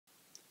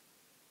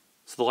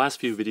So the last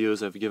few videos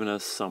have given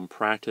us some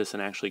practice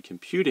in actually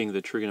computing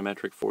the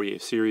trigonometric Fourier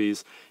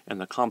series and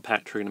the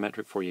compact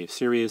trigonometric Fourier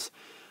series.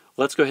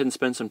 Let's go ahead and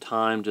spend some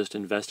time just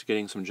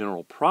investigating some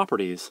general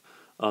properties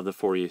of the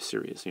Fourier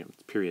series,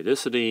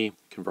 periodicity,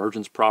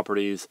 convergence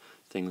properties,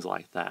 things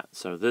like that.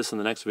 So this and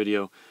the next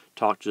video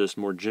talk just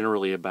more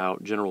generally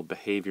about general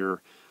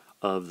behavior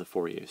of the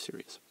Fourier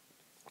series.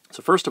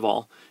 So first of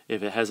all,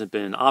 if it hasn't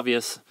been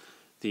obvious,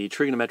 the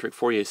trigonometric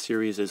Fourier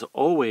series is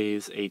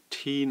always a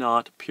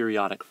T-naught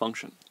periodic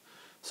function.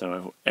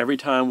 So every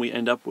time we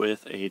end up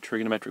with a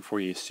trigonometric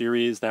Fourier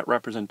series, that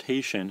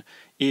representation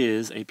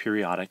is a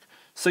periodic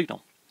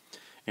signal.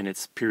 And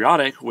it's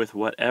periodic with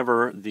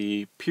whatever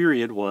the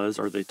period was,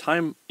 or the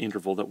time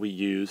interval that we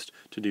used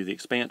to do the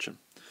expansion.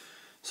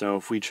 So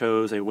if we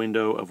chose a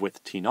window of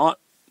width T-naught,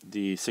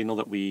 the signal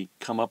that we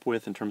come up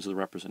with in terms of the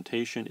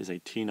representation is a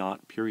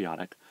T-naught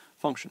periodic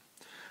function.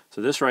 So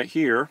this right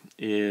here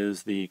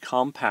is the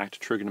compact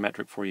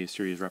trigonometric Fourier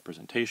series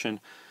representation.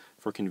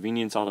 For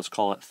convenience, I'll just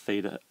call it phi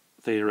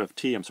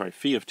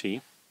of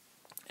t,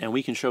 and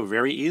we can show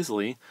very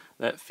easily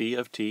that phi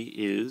of t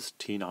is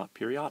T-naught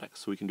periodic.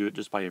 So we can do it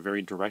just by a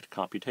very direct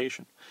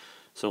computation.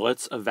 So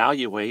let's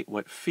evaluate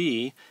what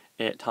phi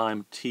at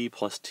time t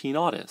plus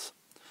T-naught is.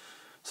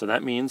 So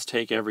that means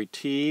take every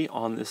t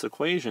on this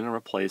equation and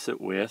replace it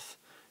with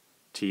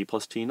t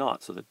plus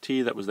T-naught. So the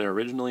t that was there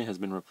originally has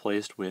been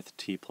replaced with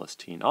t plus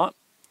T-naught.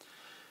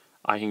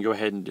 I can go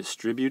ahead and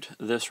distribute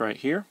this right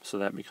here. So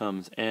that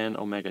becomes n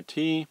omega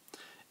t,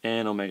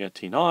 n omega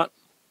T-naught.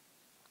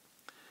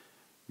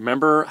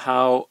 Remember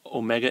how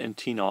omega and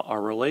T-naught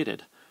are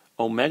related.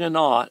 Omega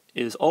naught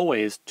is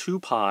always 2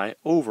 pi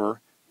over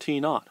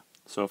T-naught.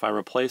 So if I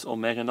replace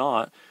omega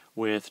naught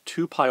with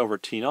 2 pi over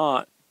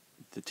T-naught,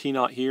 the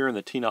T-naught here and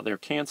the T-naught there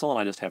cancel, and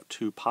I just have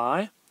 2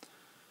 pi.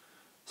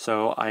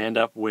 So I end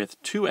up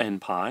with 2n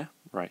pi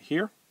right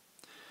here.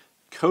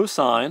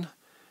 Cosine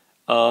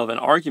of an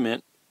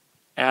argument,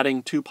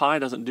 adding 2 pi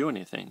doesn't do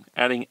anything.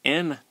 Adding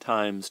n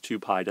times 2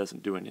 pi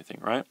doesn't do anything,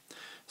 right?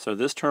 So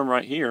this term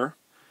right here,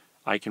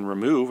 I can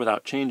remove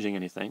without changing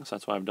anything. So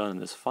that's what I've done in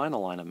this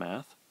final line of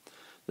math.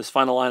 This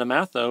final line of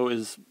math, though,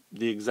 is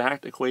the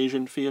exact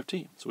equation phi of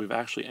t. So we've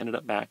actually ended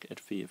up back at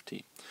phi of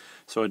t.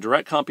 So a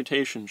direct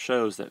computation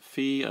shows that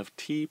phi of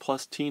t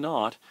plus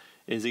T-naught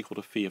is equal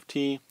to phi of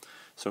t.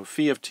 So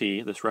phi of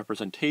t, this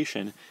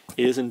representation,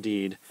 is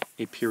indeed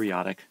a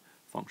periodic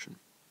function.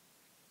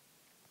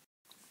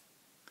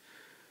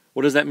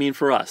 What does that mean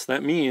for us?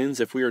 That means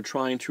if we are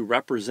trying to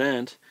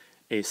represent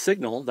a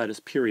signal that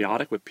is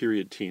periodic with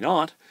period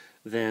T-naught,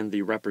 then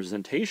the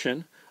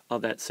representation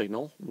of that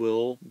signal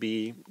will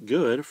be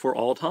good for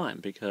all time,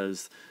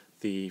 because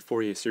the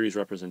Fourier series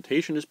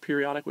representation is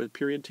periodic with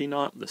period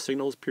T-naught, the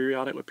signal is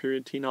periodic with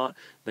period T-naught,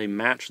 they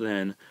match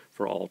then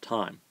for all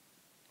time.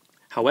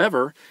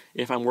 However,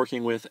 if I'm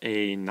working with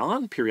a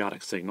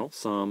non-periodic signal,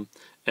 some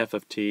f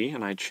of t,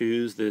 and I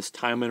choose this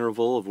time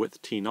interval of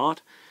width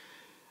T-naught,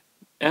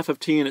 f of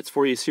t and its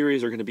Fourier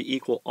series are going to be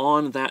equal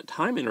on that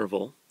time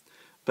interval,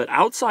 but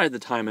outside the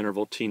time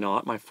interval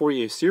T-naught, my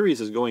Fourier series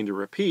is going to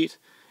repeat,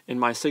 and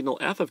my signal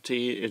f of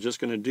t is just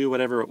going to do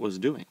whatever it was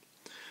doing.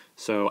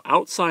 So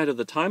outside of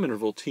the time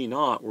interval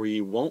T-naught, we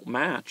won't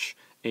match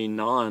a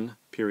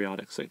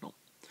non-periodic signal.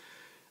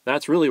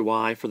 That's really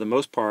why, for the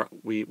most part,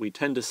 we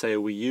tend to say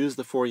we use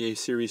the Fourier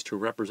series to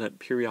represent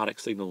periodic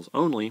signals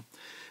only,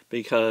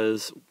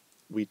 because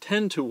we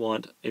tend to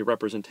want a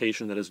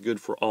representation that is good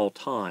for all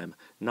time,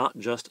 not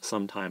just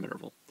some time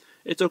interval.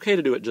 It's okay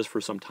to do it just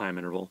for some time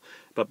interval,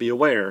 but be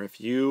aware, if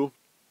you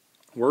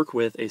work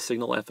with a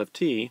signal f of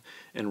t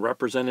and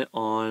represent it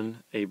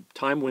on a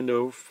time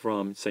window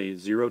from, say,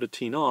 0 to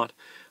T-naught,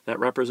 that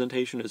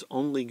representation is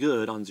only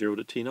good on 0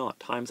 to T-naught.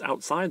 Times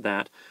outside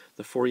that,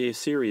 the Fourier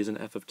series and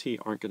f of t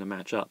aren't going to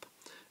match up.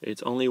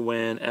 It's only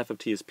when f of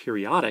t is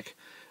periodic,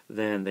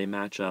 then they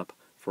match up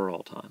for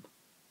all time.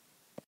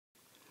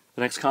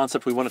 The next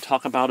concept we want to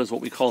talk about is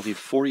what we call the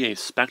Fourier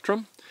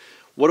spectrum.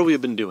 What have we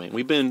been doing?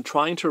 We've been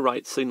trying to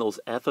write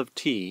signals f of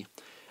t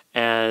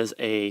as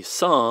a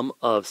sum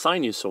of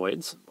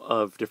sinusoids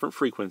of different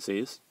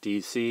frequencies,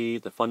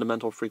 DC, the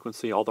fundamental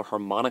frequency, all the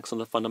harmonics on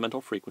the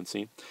fundamental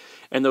frequency.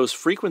 And those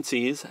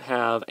frequencies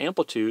have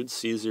amplitudes,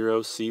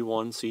 C0,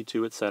 C1,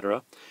 C2,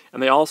 etc.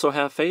 And they also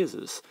have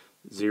phases,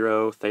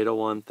 0, theta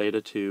 1,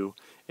 theta 2,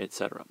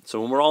 etc. So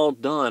when we're all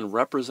done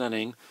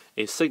representing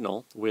a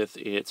signal with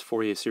its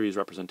Fourier series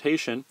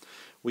representation,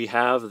 we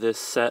have this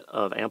set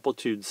of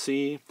amplitude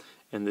C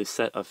and this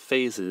set of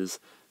phases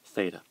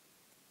theta.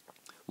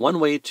 One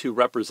way to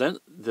represent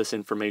this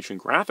information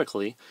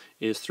graphically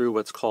is through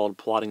what's called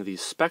plotting the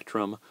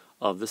spectrum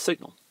of the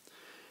signal.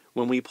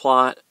 When we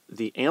plot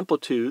the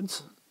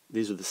amplitudes,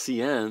 these are the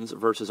CNs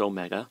versus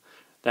omega,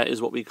 that is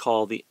what we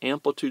call the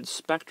amplitude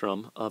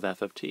spectrum of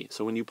f of t.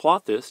 So when you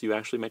plot this, you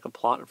actually make a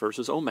plot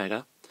versus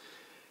omega.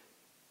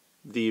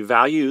 The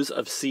values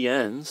of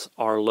CNs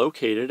are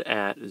located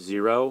at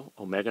 0,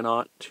 omega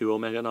naught, 2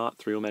 omega naught,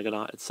 3 omega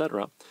naught,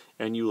 etc.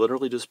 And you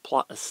literally just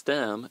plot a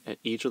stem at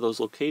each of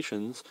those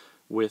locations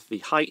with the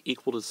height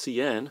equal to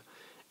Cn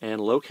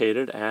and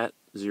located at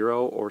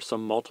 0 or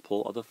some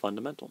multiple of the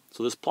fundamental.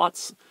 So this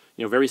plot's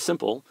very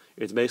simple.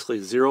 It's basically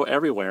 0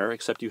 everywhere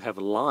except you have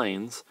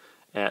lines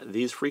at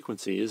these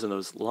frequencies, and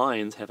those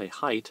lines have a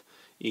height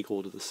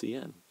equal to the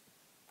Cn.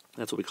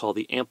 That's what we call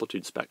the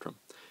amplitude spectrum.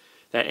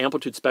 That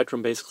amplitude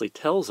spectrum basically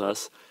tells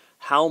us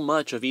how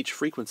much of each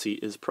frequency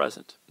is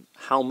present.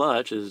 How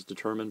much is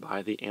determined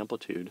by the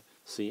amplitude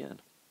Cn.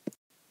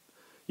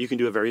 You can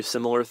do a very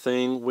similar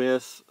thing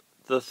with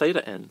the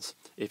theta ends.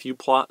 If you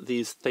plot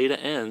these theta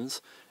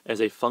ends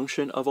as a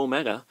function of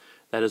omega,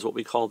 that is what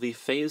we call the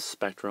phase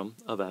spectrum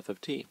of f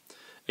of t.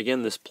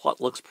 Again, this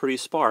plot looks pretty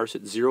sparse.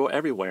 It's 0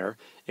 everywhere,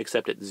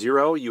 except at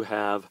 0 you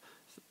have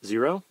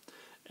 0.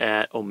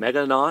 At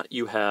omega naught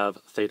you have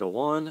theta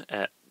 1.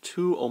 At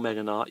 2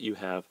 omega naught you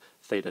have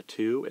theta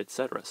 2,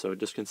 etc. So it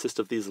just consists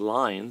of these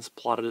lines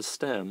plotted as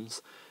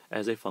stems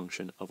as a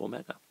function of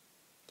omega.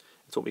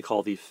 It's what we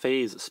call the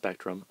phase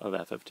spectrum of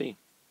f of t.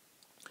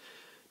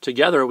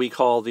 Together we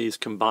call these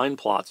combined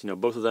plots,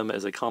 both of them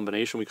as a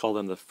combination, we call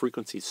them the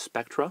frequency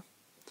spectra.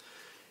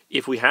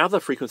 If we have the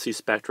frequency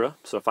spectra,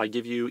 so if I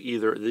give you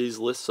either these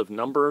lists of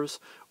numbers,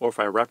 or if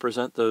I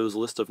represent those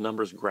lists of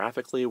numbers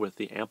graphically with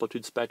the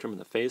amplitude spectrum and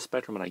the phase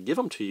spectrum, and I give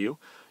them to you,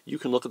 you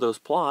can look at those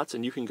plots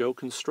and you can go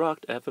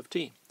construct f of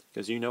t,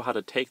 because you know how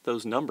to take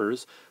those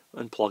numbers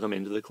and plug them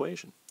into the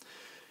equation.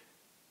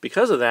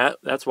 Because of that,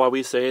 that's why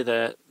we say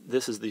that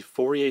this is the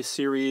Fourier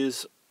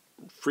Series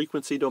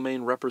frequency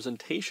domain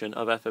representation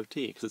of f of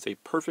t, because it's a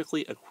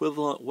perfectly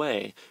equivalent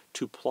way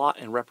to plot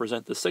and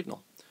represent the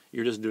signal.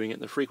 You're just doing it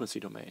in the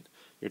frequency domain.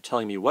 You're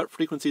telling me what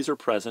frequencies are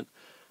present,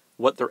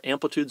 what their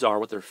amplitudes are,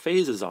 what their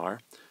phases are.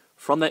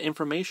 From that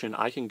information,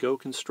 I can go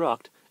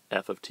construct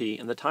f of t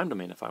in the time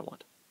domain if I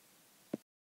want.